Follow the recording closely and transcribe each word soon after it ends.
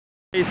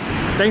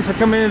Thanks for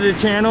coming into the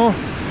channel.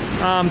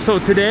 So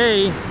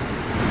today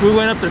we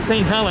went up to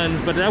St. Helens,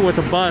 but that was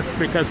a bust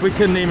because we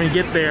couldn't even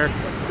get there.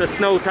 The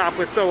snow top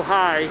was so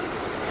high,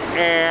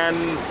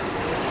 and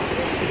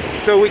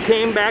so we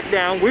came back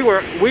down. We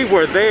were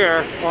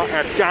there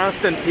at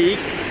Johnston Peak,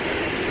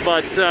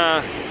 but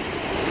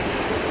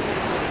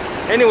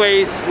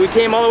anyways, we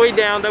came all the way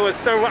down. That was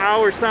several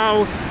hours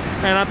south,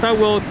 and I thought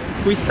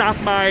we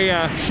stopped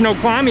by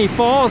Snoqualmie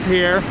Falls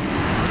here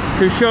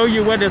to show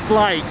you what it's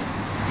like.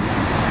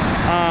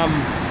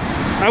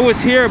 I was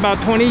here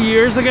about 20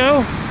 years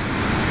ago,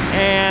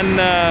 and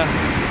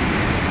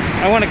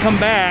I want to come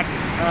back.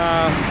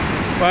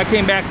 Well, I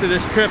came back to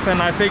this trip,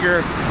 and I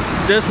figure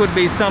this would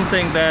be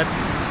something that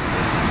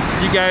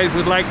you guys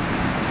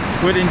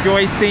would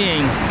enjoy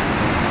seeing.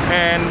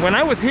 And when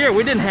I was here,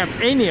 we didn't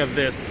have any of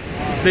this.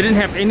 They didn't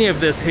have any of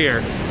this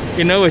here.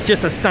 You know, it's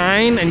just a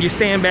sign, and you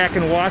stand back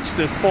and watch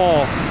this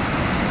fall.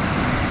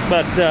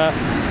 But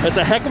it's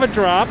a heck of a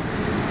drop.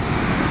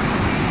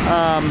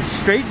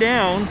 Straight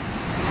down,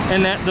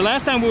 and the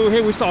last time we were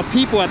here we saw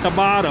people at the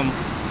bottom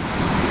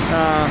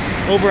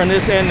over on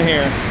this end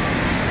here,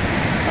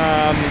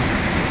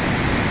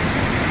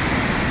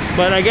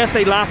 but I guess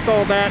they locked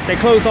all that, they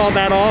closed all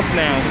that off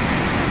now.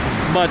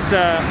 But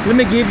let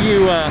me give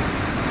you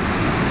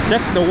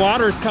the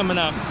water's coming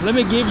up. Let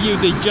me give you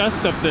the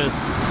gist of this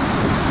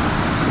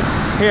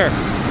here.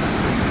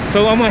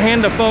 So I'm gonna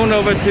hand the phone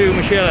over to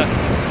Michelle. All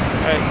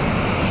right,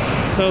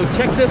 so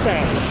check this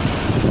out.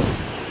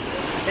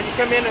 Can you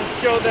come in and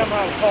show them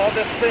how tall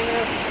this thing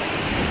is?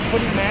 It's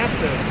pretty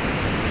massive.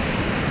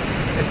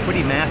 It's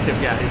pretty massive,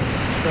 guys.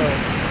 So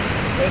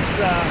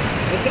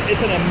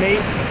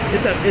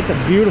it's a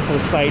beautiful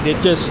sight.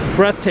 It's just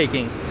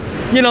breathtaking.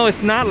 You know,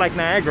 it's not like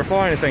Niagara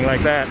Falls or anything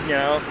like that, you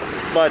know.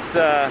 But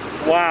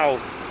wow,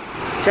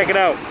 check it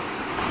out.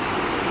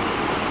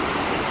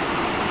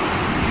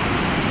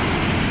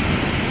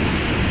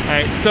 All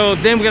right, so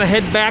then we're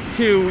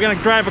gonna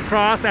drive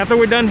across. After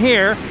we're done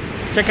here,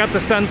 check out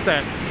the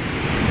sunset.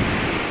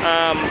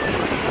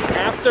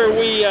 After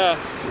we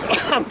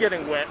I'm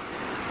getting wet.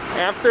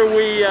 After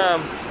we're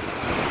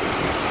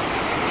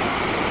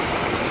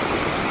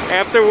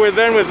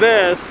done with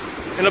this,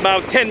 in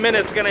about 10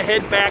 minutes we're gonna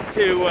head back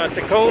to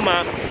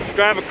Tacoma,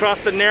 drive across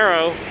the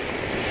Narrow,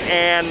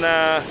 and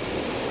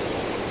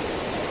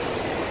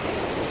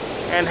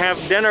have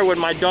dinner with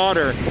my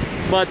daughter.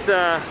 But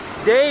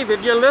Dave,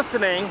 if you're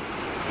listening,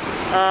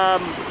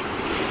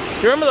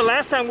 you remember the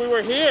last time we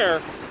were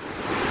here,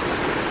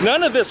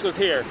 none of this was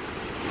here.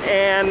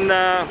 And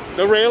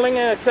the railing,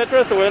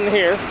 etc., so it wasn't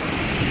here.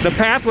 The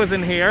path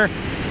wasn't here,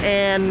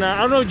 and I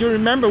don't know if you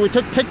remember, we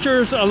took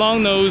pictures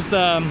along those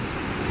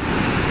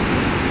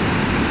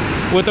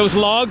with those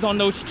logs on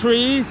those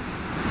trees,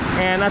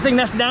 and I think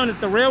that's down at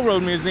the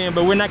Railroad Museum,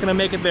 but we're not going to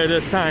make it there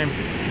this time.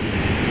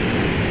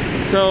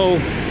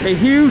 So a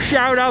huge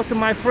shout out to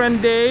my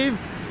friend Dave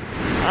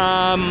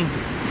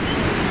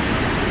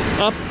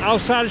up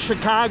outside of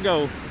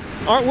Chicago.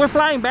 We're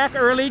flying back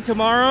early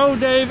tomorrow,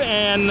 Dave,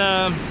 and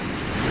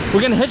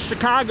we're gonna hit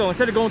Chicago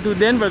instead of going through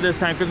Denver this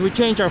time because we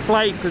changed our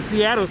flight because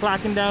Seattle's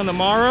locking down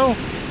tomorrow.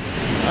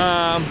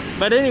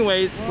 But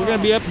anyways, we're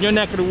gonna be up in your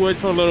neck of the woods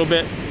for a little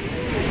bit.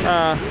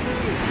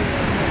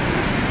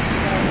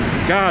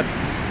 God.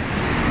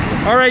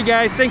 All right,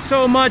 guys, thanks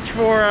so much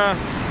for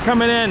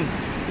coming in.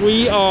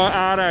 We are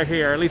out of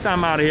here. At least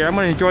I'm out of here. I'm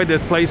gonna enjoy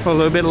this place for a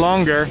little bit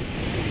longer.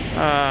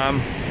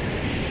 I'm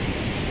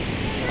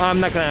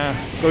not gonna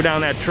go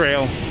down that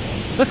trail.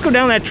 Let's go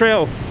down that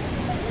trail.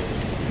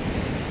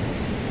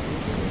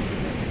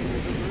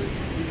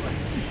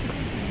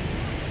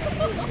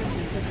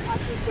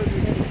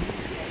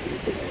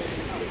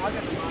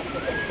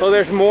 Oh,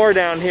 there's more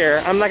down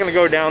here. I'm not gonna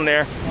go down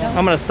there.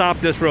 I'm gonna stop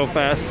this real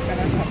fast.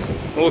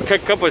 We'll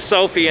kick up a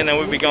selfie and then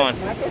we'll be gone.